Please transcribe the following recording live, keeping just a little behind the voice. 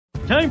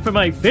time for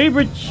my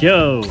favorite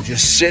show.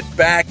 Just sit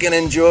back and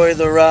enjoy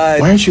the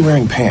ride. Why aren't you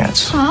wearing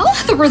pants? Well,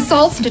 the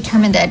results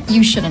determined that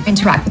you shouldn't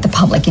interact with the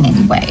public in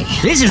any way.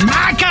 This is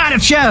my kind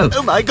of show.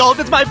 Oh my God,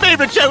 it's my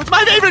favorite show. It's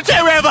my favorite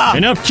show ever.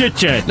 Enough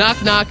chit-chat.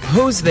 Knock, knock.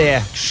 Who's there?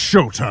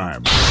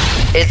 Showtime.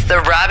 It's the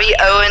Robbie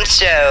Owens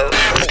Show.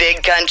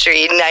 Big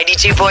Country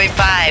 92.5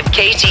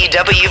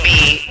 KTWB.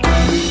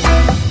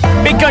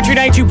 Big Country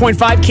 92.5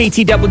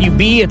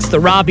 KTWB. It's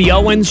the Robbie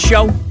Owens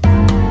Show.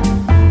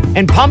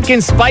 And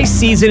pumpkin spice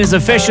season is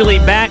officially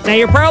back. Now,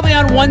 you're probably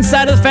on one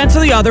side of the fence or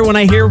the other when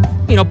I hear,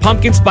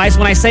 pumpkin spice.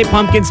 When I say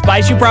pumpkin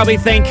spice, you probably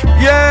think,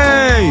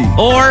 yay!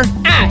 Or,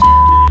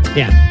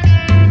 yeah.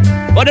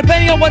 Well,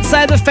 depending on what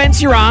side of the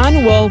fence you're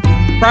on, will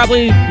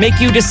probably make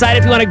you decide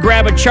if you want to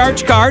grab a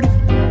charge card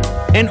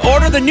and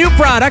order the new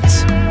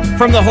products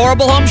from the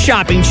Horrible Home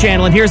Shopping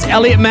Channel. And here's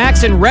Elliot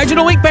Max and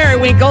Reginald Wink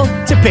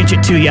Berrywinkle to pitch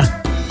it to you.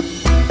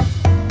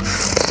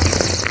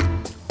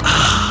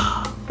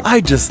 I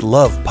just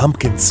love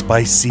pumpkin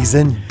spice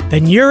season.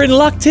 Then you're in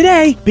luck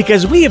today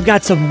because we have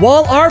got some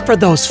wall art for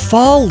those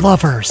fall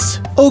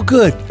lovers. Oh,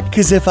 good,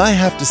 because if I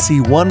have to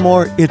see one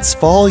more It's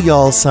Fall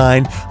Y'all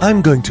sign,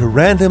 I'm going to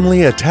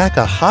randomly attack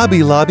a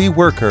Hobby Lobby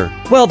worker.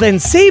 Well, then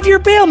save your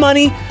bail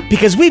money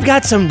because we've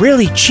got some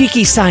really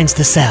cheeky signs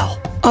to sell.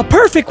 A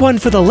perfect one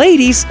for the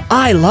ladies.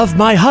 I love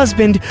my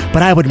husband,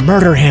 but I would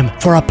murder him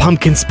for a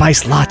pumpkin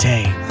spice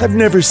latte. I've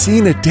never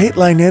seen a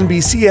Dateline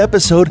NBC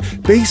episode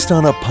based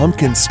on a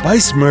pumpkin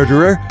spice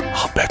murderer.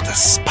 I'll bet the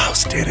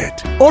spouse did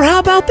it. Or how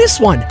about this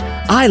one?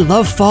 I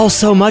love fall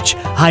so much,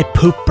 I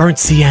poop burnt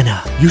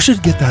sienna. You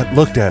should get that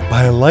looked at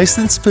by a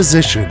licensed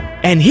physician.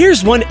 And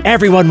here's one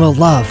everyone will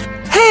love.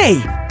 Hey,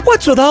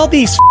 what's with all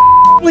these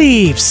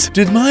leaves?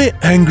 Did my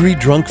angry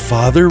drunk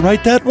father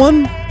write that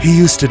one? He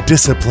used to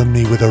discipline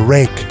me with a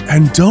rake.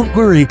 And don't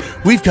worry,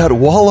 we've got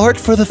wall art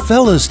for the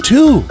fellas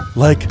too.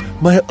 Like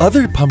my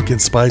other pumpkin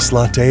spice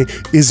latte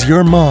is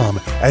your mom,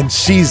 and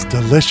she's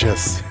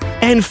delicious.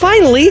 And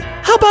finally,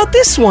 how about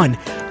this one?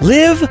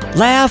 Live,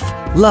 laugh,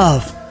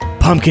 love.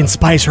 Pumpkin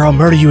spice or I'll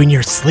murder you in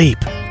your sleep.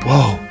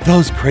 Whoa,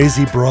 those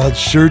crazy broads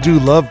sure do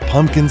love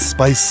pumpkin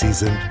spice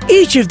season.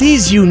 Each of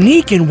these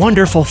unique and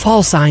wonderful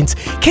fall signs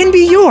can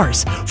be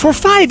yours for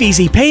 5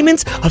 easy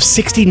payments of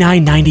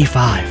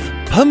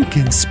 $69.95.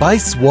 Pumpkin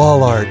spice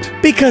wall art.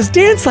 Because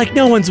dance like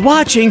no one's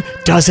watching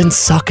doesn't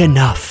suck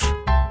enough.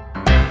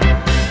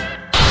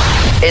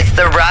 It's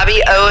the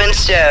Robbie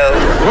Owens Show.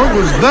 What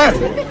was that?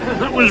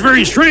 That was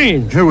very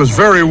strange. It was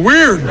very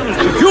weird. It was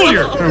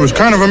peculiar. It was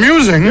kind of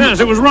amusing. Yes,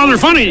 it was rather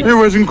funny. It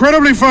was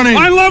incredibly funny.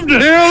 I loved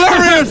it.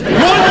 Hilarious.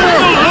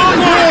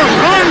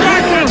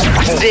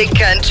 Wonderful. Big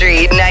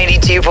Country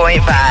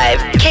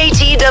 92.5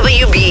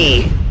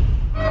 KTWB.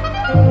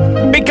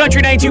 Big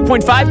Country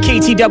 92.5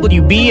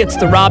 KTWB. It's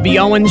the Robbie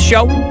Owens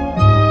Show.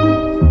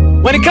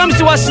 When it comes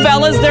to us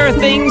fellas, there are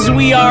things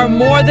we are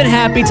more than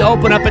happy to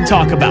open up and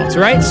talk about,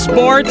 right?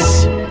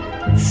 Sports,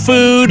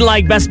 food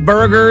like best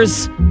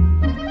burgers,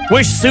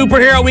 wish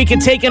superhero we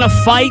could take in a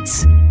fight.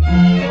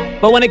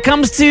 But when it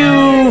comes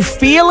to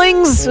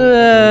feelings,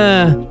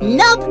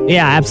 Nope.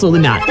 Yeah, absolutely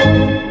not.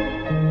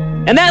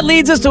 And that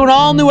leads us to an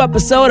all-new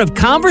episode of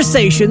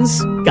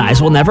Conversations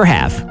Guys Will Never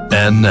Have.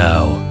 And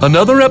now,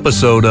 another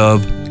episode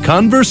of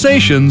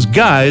Conversations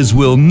Guys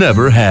Will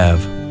Never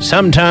Have.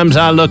 Sometimes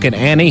I look at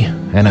Annie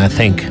and I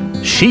think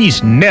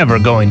she's never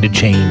going to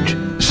change.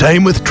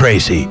 Same with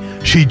Tracy.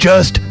 She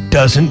just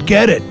doesn't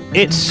get it.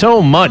 It's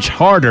so much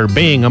harder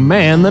being a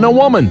man than a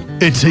woman.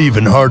 It's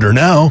even harder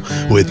now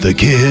with the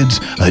kids,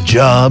 a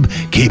job,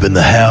 keeping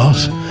the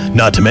house,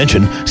 not to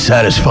mention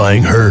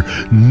satisfying her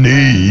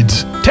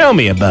needs. Tell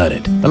me about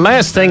it. The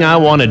last thing I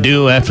want to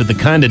do after the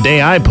kind of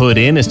day I put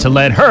in is to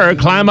let her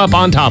climb up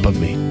on top of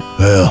me.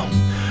 Well,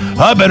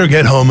 I better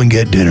get home and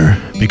get dinner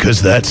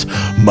because that's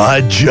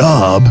my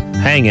job.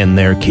 Hang in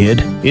there,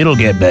 kid. It'll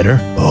get better.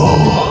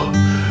 Oh,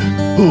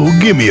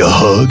 give me a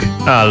hug.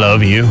 I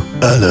love you.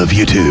 I love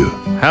you too.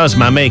 How's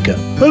my makeup?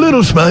 A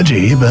little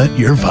smudgy, but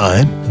you're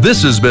fine.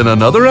 This has been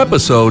another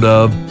episode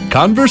of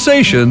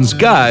Conversations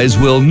Guys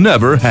Will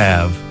Never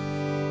Have.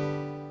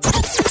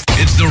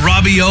 It's the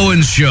Robbie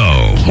Owens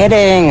Show.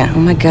 Kidding. Oh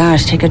my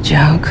gosh, take a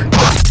joke.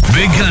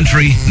 Big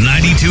Country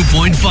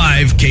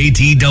 92.5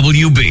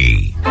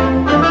 KTWB.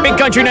 Big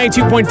Country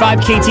 92.5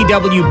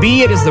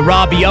 KTWB. It is the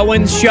Robbie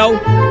Owens Show.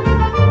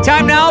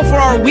 Time now for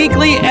our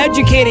weekly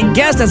educating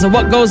guest as to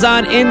what goes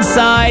on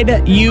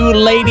inside you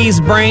ladies'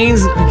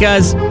 brains.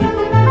 Because,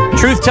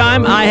 truth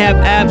time, I have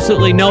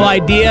absolutely no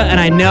idea, and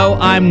I know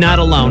I'm not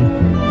alone.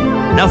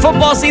 Now,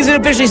 football season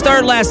officially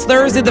started last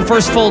Thursday. The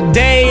first full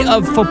day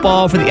of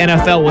football for the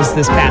NFL was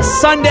this past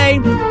Sunday.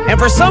 And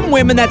for some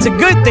women, that's a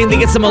good thing. They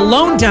get some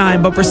alone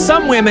time. But for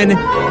some women,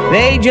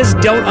 they just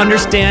don't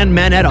understand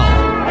men at all.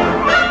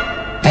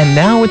 And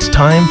now it's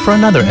time for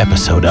another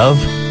episode of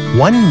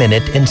 1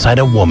 Minute Inside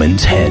a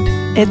Woman's Head.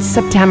 It's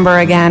September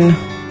again.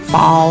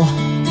 Fall.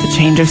 The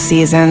change of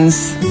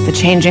seasons. The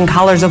changing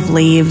colors of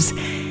leaves.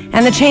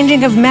 And the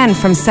changing of men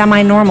from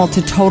semi-normal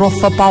to total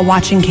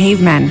football-watching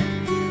cavemen.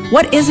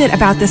 What is it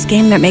about this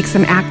game that makes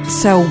them act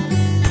so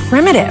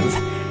primitive?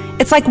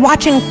 It's like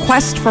watching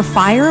Quest for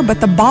Fire,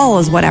 but the ball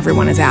is what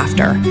everyone is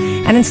after.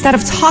 And instead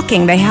of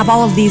talking, they have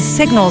all of these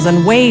signals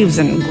and waves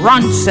and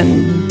grunts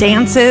and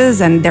dances,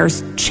 and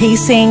there's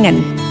chasing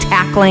and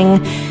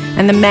tackling,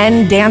 and the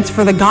men dance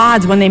for the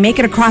gods when they make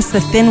it across the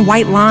thin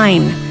white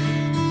line.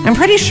 I'm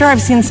pretty sure I've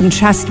seen some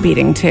chest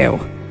beating, too.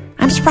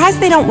 I'm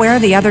surprised they don't wear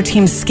the other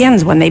team's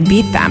skins when they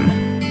beat them.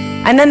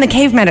 And then the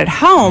cavemen at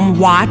home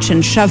watch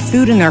and shove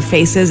food in their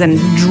faces and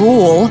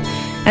drool,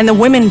 and the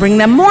women bring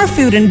them more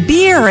food and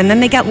beer, and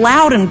then they get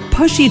loud and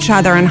push each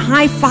other and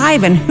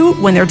high-five and hoot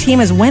when their team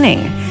is winning.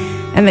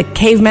 And the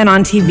cavemen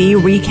on TV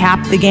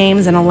recap the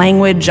games in a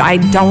language I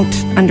don't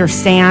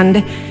understand.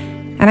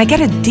 And I get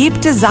a deep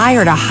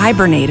desire to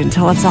hibernate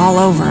until it's all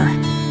over.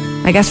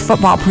 I guess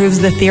football proves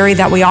the theory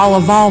that we all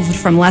evolved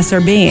from lesser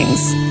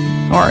beings.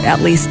 Or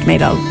at least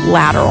made a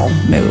lateral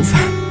move.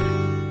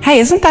 Hey,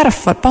 isn't that a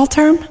football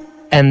term?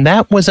 And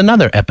that was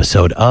another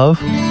episode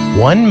of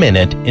 1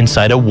 Minute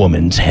Inside a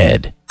Woman's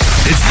Head.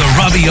 It's the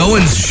Robbie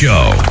Owens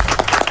Show.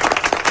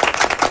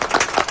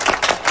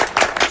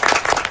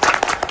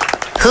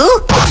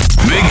 Who?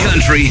 Big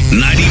Country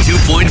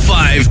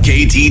 92.5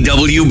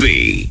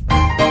 KTWB.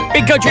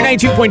 Big Country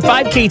 92.5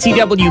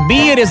 KTWB.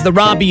 It is the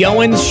Robbie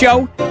Owens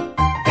Show.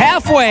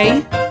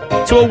 Halfway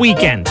to a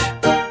weekend.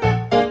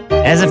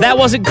 As if that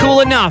wasn't cool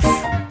enough,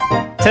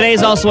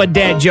 today's also a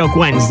Dad Joke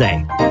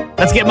Wednesday.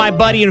 Let's get my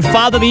buddy and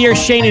Father of the Year,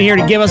 Shane, in here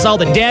to give us all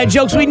the dad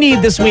jokes we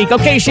need this week.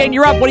 Okay, Shane,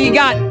 you're up. What do you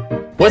got?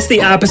 What's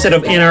the opposite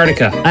of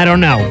Antarctica? I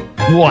don't know.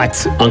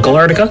 What? Uncle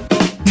Arctica?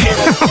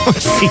 Oh,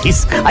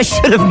 jeez. I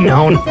should have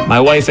known. My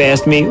wife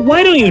asked me,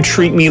 why don't you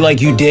treat me like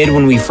you did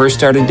when we first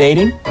started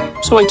dating?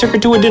 So I took her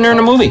to a dinner and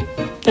a movie,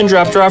 then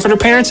dropped her off at her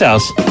parents'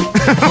 house.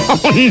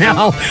 Oh,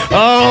 no.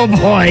 Oh,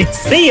 boy.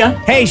 See ya.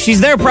 Hey,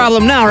 she's their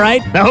problem now,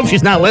 right? I hope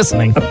she's not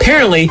listening.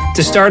 Apparently,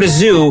 to start a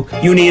zoo,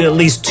 you need at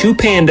least 2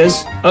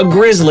 pandas, a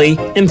grizzly,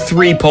 and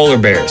 3 polar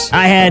bears.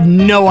 I had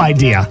no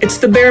idea. It's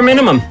the bare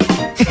minimum.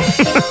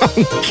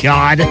 Oh,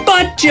 God.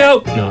 Butt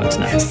joke. No, it's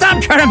not.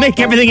 Stop trying to make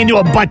everything into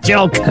a butt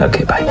joke.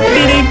 Okay, bye.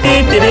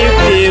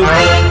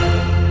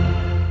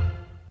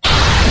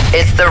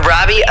 It's the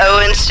Robbie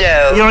Owens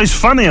Show. You know, he's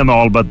funny and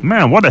all, but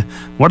man, what a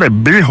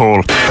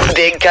beehole.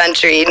 Big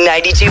Country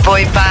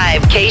 92.5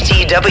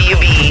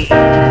 KTWB.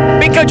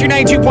 Big Country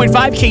 92.5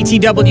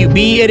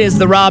 KTWB. It is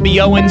the Robbie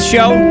Owens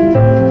Show.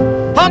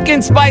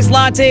 Pumpkin spice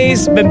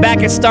lattes. Been back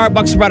at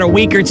Starbucks for about a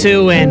week or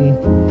two,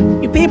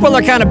 and you people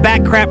are kind of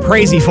back crap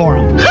crazy for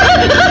them.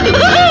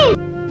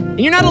 And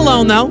you're not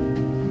alone, though.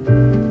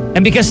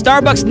 And because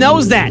Starbucks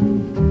knows that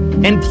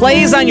and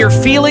plays on your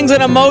feelings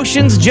and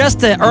emotions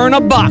just to earn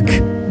a buck,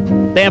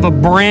 they have a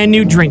brand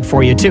new drink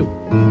for you, too.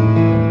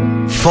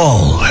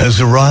 Fall has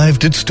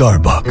arrived at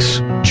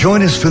Starbucks.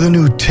 Join us for the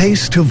new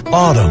Taste of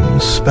Autumn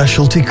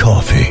specialty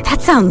coffee.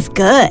 That sounds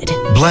good.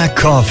 Black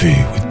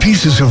coffee with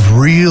pieces of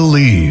real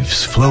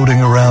leaves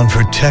floating around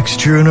for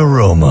texture and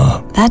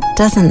aroma. That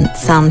doesn't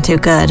sound too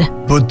good.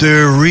 But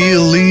they're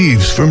real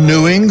leaves from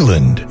New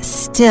England.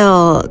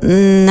 Still,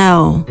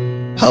 no.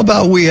 How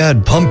about we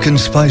add pumpkin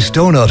spice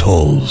donut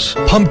holes,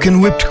 pumpkin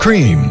whipped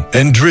cream,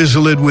 and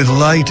drizzle it with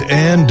light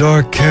and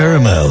dark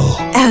caramel?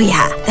 Oh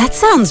yeah, that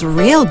sounds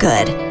real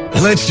good.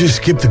 Let's just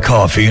skip the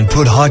coffee and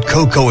put hot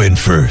cocoa in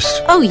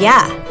first. Oh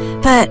yeah,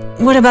 but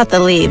what about the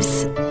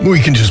leaves? We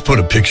can just put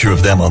a picture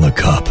of them on the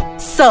cup.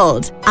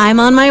 Sold. I'm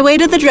on my way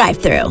to the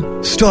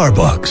drive-thru.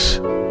 Starbucks,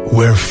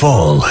 where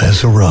fall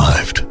has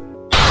arrived.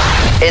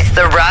 It's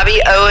the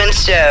Robbie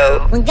Owens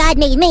Show. When God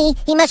made me,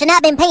 he must have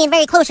not been paying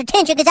very close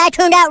attention because I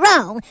turned out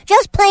wrong.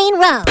 Just plain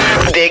wrong.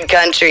 Big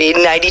Country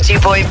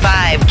 92.5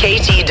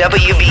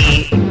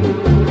 KTWB.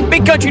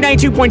 Big Country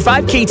 92.5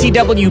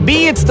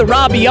 KTWB. It's the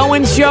Robbie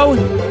Owens Show.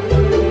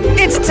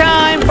 It's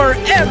time for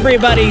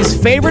everybody's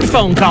favorite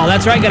phone call.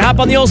 That's right. Gonna hop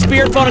on the old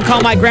spirit phone and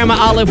call my grandma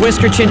Olive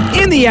Whiskerchin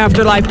in the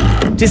afterlife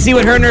to see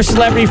what her and her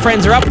celebrity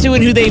friends are up to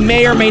and who they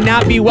may or may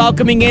not be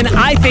welcoming in.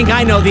 I think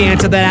I know the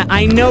answer to that.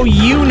 I know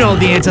you know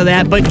the answer to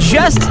that. But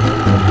just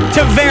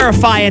to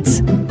verify it,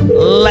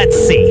 let's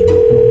see.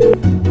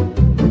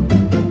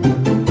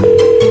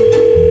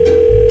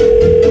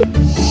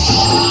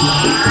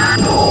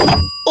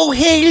 Oh,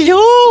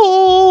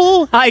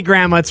 hello. Hi,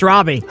 Grandma. It's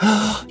Robbie.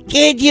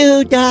 Did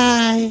you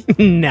die?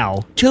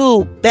 No.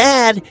 Too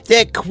bad.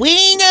 The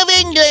Queen of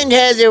England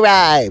has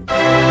arrived. Turn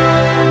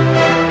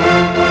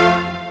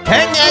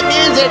that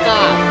music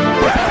off.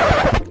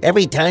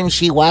 Every time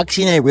she walks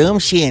in a room,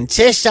 she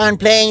insists on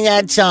playing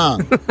that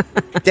song.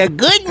 The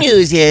good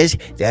news is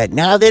that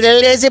now that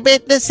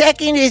Elizabeth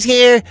II is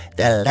here,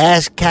 the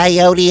last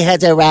coyote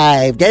has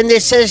arrived, and the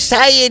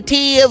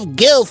Society of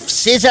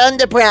Gilfs is on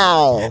the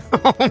prowl.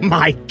 Oh,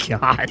 my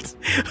God.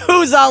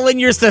 Who's all in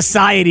your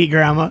society,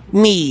 Grandma?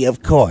 Me,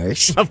 of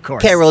course. Of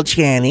course. Carol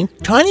Channing,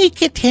 Tawny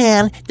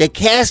Kitaen, the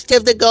cast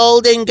of The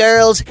Golden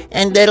Girls,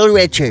 and Little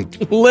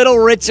Richard. Little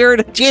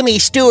Richard? Jimmy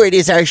Stewart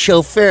is our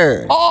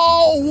chauffeur.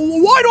 Oh,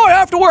 why do I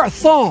have to wear a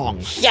thong?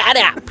 Shut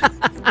up.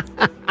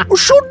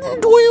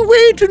 Shouldn't we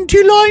wait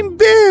until I'm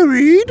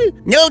buried?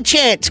 No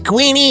chance,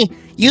 Queenie.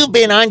 You've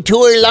been on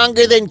tour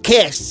longer than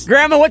Kiss.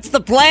 Grandma, what's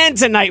the plan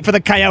tonight for the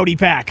Coyote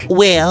Pack?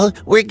 Well,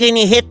 we're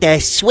gonna hit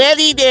the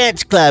sweaty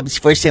dance clubs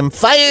for some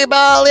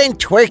fireball and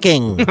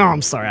twerking. Oh,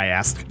 I'm sorry I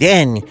asked.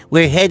 Then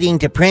we're heading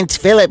to Prince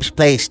Philip's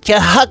place to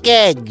huck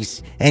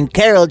eggs. And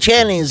Carol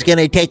Channing's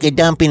gonna take a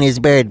dump in his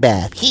bird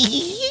bath.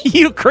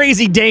 You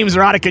crazy dames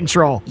are out of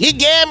control. You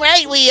damn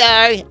right we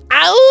are.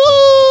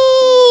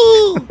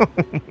 Ow!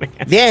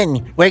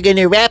 Then we're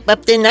gonna wrap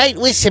up the night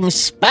with some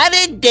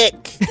spotted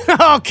dick.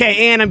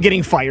 Okay, and I'm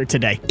getting fired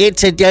today.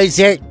 It's a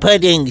dessert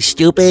pudding,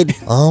 stupid.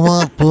 I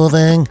want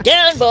pudding.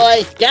 Down,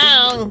 boy,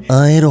 down.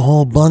 I ate a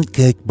whole bundt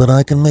cake, but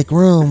I can make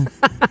room.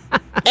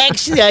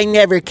 Actually, I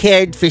never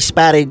cared for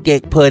spotted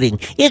dick pudding.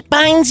 It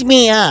binds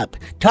me up.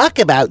 Talk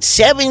about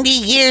 70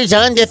 years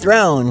on the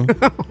throne.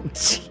 Oh,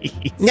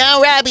 jeez.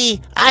 Now,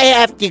 Robbie, I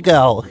have to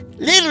go.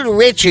 Little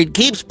Richard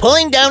keeps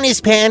pulling down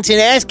his pants and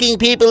asking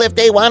people if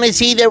they want to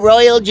see the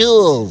royal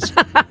jewels.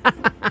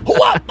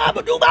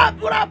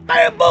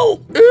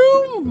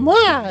 Oh,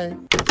 my.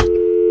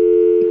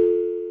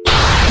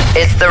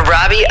 It's the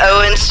Robbie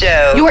Owens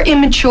Show. Your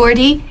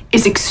immaturity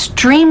is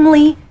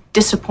extremely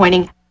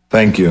disappointing.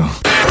 Thank you.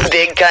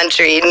 Big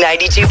Country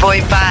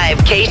 92.5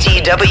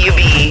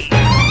 KTWB.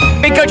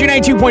 Big Country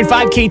 92.5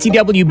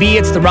 KTWB.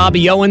 It's the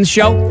Robbie Owens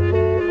Show.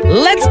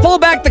 Let's pull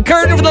back the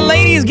curtain for the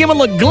ladies, give a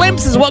little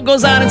glimpse of what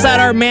goes on inside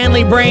our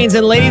manly brains.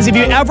 And ladies, if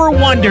you ever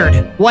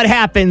wondered what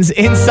happens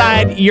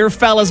inside your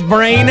fella's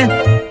brain,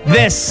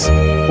 this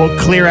will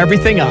clear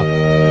everything up.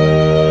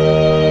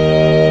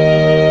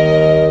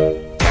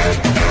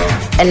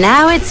 And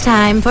now it's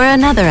time for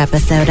another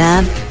episode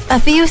of A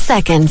Few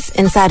Seconds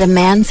Inside a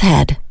Man's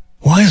Head.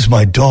 Why is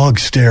my dog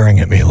staring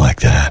at me like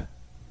that?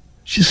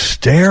 Just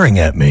staring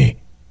at me.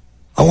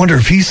 I wonder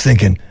if he's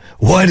thinking,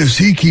 why does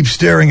he keep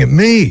staring at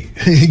me?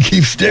 He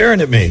keeps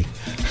staring at me.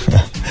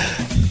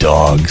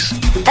 Dogs.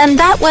 And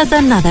that was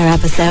another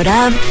episode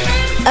of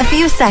A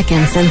Few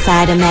Seconds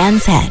Inside a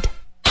Man's Head.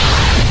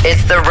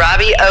 It's the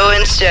Robbie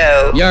Owens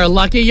Show. You're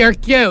lucky you're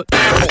cute.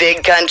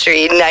 Big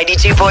Country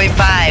 92.5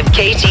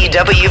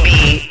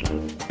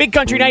 KTWB. Big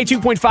Country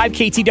 92.5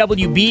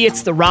 KTWB.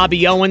 It's the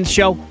Robbie Owens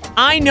Show.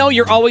 I know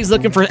you're always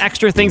looking for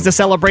extra things to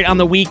celebrate on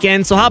the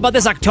weekend, so how about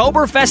this?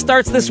 Oktoberfest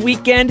starts this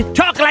weekend.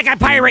 Talk Like a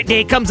Pirate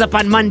Day comes up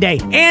on Monday.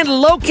 And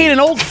Locate an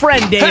Old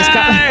Friend Day is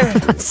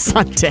coming on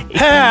Sunday.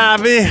 Hey,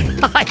 Abby.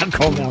 Hi,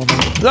 Uncle Melvin.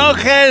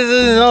 Locate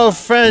an Old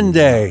Friend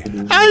Day.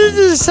 I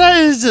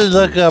decided to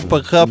look up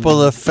a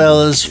couple of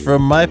fellas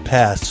from my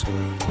past.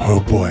 Oh,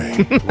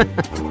 boy.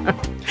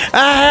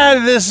 I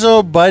had this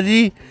old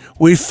buddy.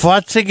 We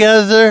fought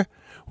together.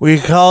 We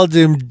called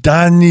him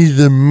Donnie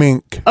the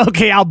Mink.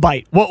 Okay, I'll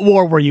bite. What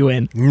war were you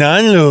in?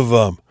 None of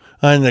them.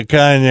 On the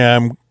kind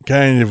I'm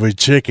kind of a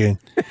chicken.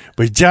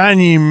 But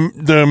Johnny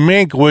the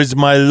Mink was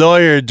my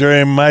lawyer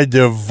during my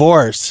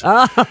divorce.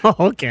 Oh,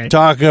 okay.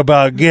 Talk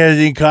about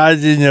getting caught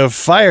in a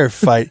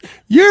firefight.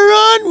 Your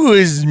aunt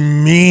was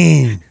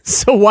mean.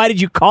 So why did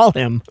you call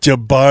him? To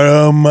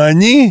borrow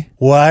money?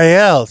 Why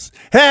else?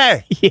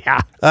 Hey!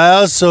 Yeah. I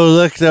also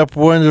looked up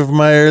one of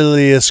my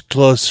earliest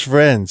close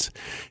friends.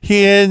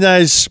 He and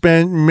I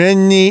spent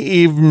many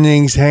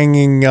evenings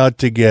hanging out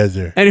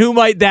together. And who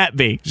might that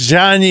be?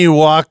 Johnny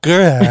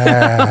Walker.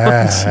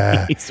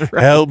 Jeez,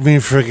 right. Help me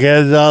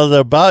forget all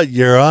about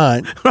your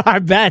aunt. I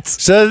bet.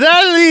 So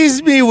that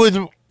leaves me with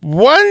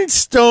one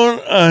stone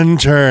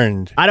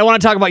unturned. I don't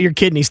want to talk about your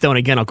kidney stone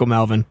again, Uncle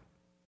Melvin.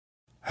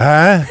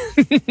 Huh?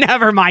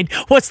 Never mind.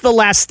 What's the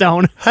last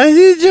stone? How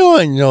you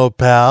doing, no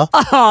pal?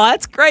 Oh,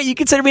 that's great. You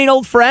consider me an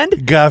old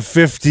friend? Got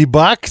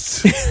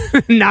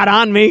 $50? Not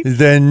on me.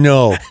 Then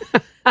no.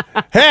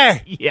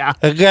 Hey! Yeah.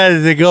 I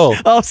gotta go.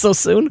 Oh, so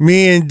soon?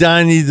 Me and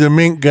Donnie the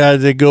Mink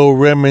gotta go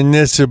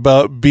reminisce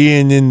about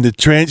being in the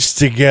trench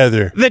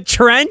together. The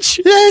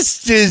trench?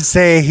 Let's just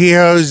say he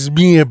owes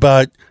me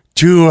about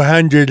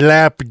 200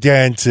 lap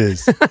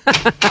dances.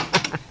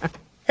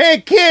 Hey,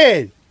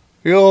 kid!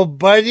 Your old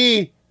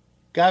buddy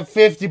got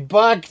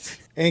 $50,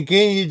 and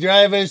can you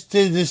drive us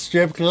to the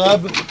strip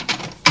club?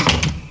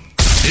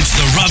 It's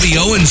the Robbie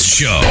Owens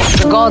Show.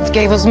 The gods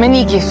gave us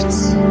many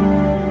gifts.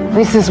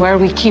 This is where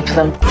we keep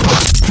them.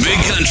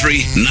 Big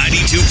Country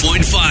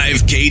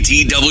 92.5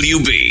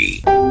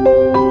 KTWB.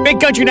 Big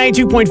Country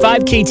 92.5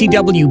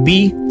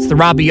 KTWB. It's the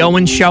Robbie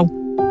Owens Show.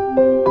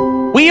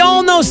 We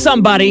all know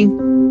somebody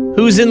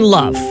who's in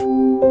love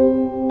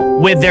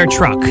with their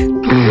truck.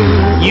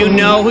 You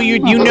know who you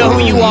know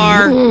who you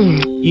are.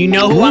 You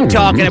know who I'm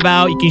talking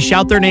about. You can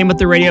shout their name at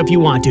the radio if you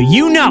want to.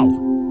 You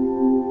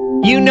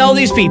know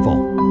these people.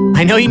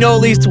 I know you know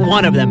at least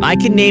one of them. I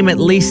can name at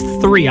least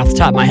 3 off the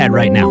top of my head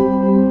right now.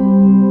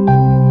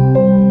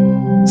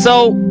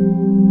 So,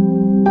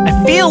 I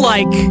feel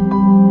like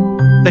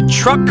the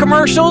truck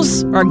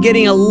commercials are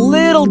getting a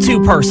little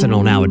too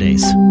personal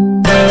nowadays.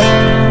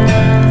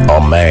 A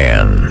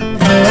man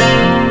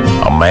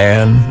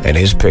and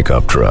his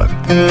pickup truck.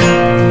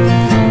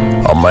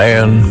 A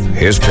man,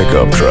 his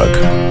pickup truck,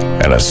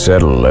 and a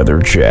set of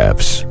leather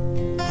chaps.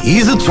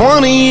 He's a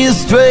 20 years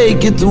straight,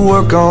 get to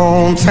work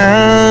on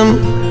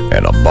time.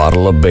 and a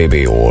bottle of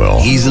baby oil.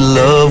 He's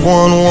loved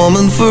one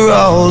woman for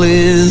all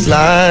his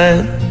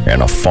life.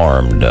 And a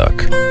farm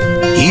duck.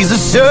 He's a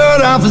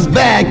shirt off his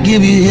back,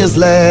 give you his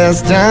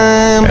last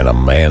time. And a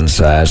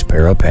man-sized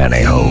pair of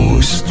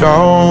pantyhose.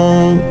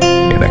 Strong.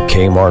 In a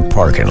Kmart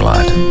parking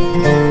lot.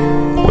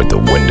 With the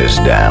windows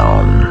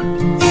down.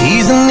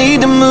 He's in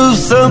need to move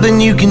something,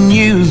 you can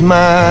use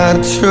my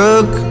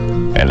truck.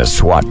 And a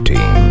SWAT team.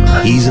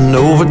 He's an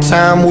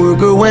overtime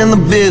worker when the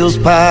bills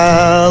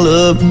pile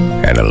up.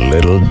 And a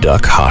little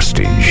duck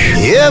hostage.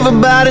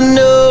 Everybody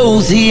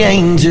knows he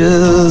ain't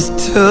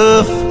just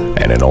tough.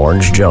 And an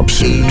orange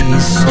jumpsuit.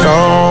 He's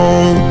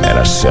strong. And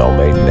a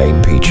cellmate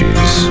named Peaches.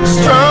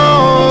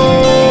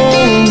 Strong.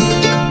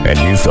 And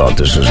you thought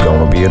this was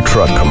going to be a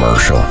truck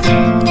commercial.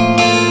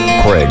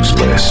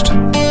 Craigslist.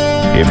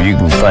 If you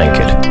can think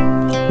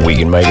it, we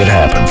can make it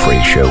happen,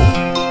 Freak Show.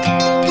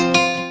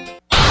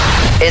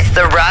 It's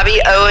the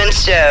Robbie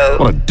Owens Show.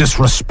 What a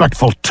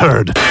disrespectful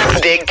turd.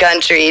 Big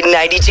Country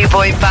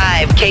 92.5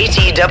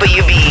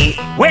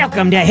 KTWB.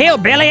 Welcome to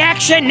Hillbilly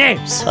Action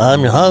News.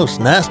 I'm your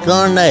host,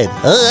 NASCAR Nate.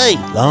 Hey,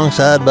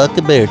 alongside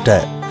Bucky Beer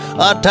Tap.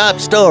 Our top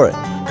story.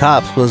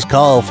 Cops was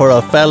called for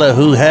a fella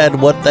who had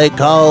what they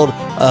called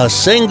a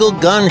single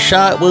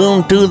gunshot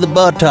wound to the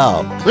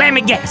buttock. Let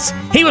me guess.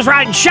 He was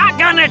riding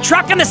shotgun in a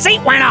truck and the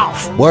seat went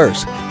off.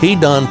 Worse, he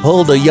done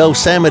pulled a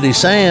Yosemite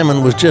Sam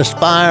and was just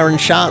firing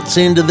shots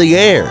into the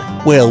air.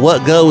 Well,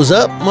 what goes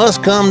up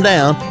must come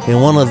down,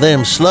 and one of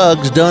them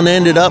slugs done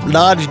ended up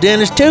lodged in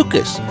his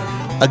tuchus.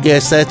 I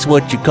guess that's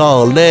what you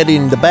call lead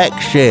in the back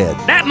shed.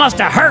 That must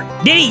have hurt.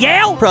 Did he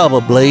yell?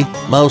 Probably.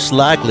 Most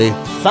likely.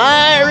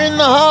 Fire in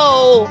the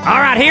hole! All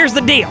right, here's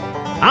the deal.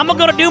 I'm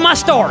gonna do my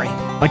story,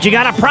 but you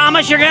gotta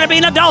promise you're gonna be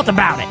an adult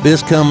about it.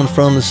 This coming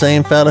from the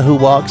same fella who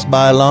walks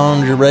by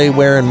lingerie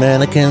wearing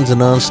mannequins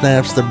and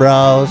unsnaps their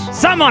bras.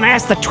 Someone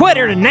asked the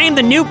Twitter to name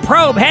the new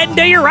probe heading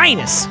to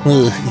Uranus.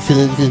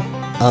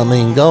 I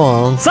mean, go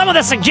on. Some of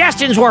the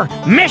suggestions were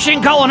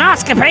mission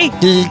colonoscopy,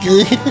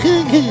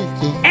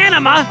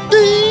 enema,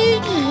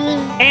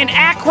 and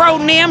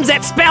acronyms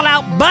that spell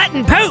out butt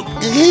and poop.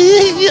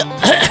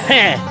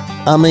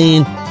 I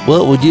mean,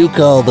 what would you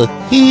call the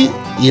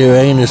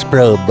Uranus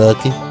probe,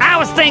 Bucky? I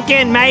was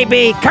thinking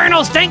maybe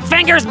Colonel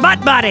Stinkfinger's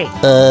butt buddy.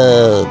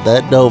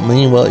 That don't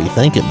mean what you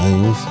think it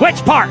means.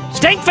 Which part?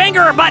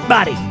 Stinkfinger or butt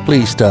buddy?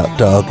 Please stop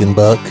talking,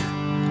 Buck.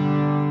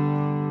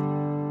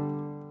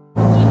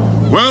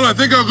 Well, I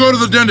think I'll go to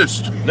the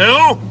dentist.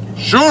 No?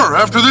 Sure,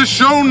 after this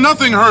show,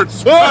 nothing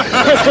hurts.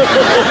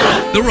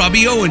 The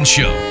Robbie Owens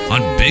Show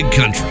on Big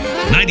Country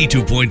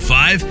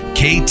 92.5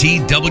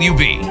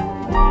 KTWB.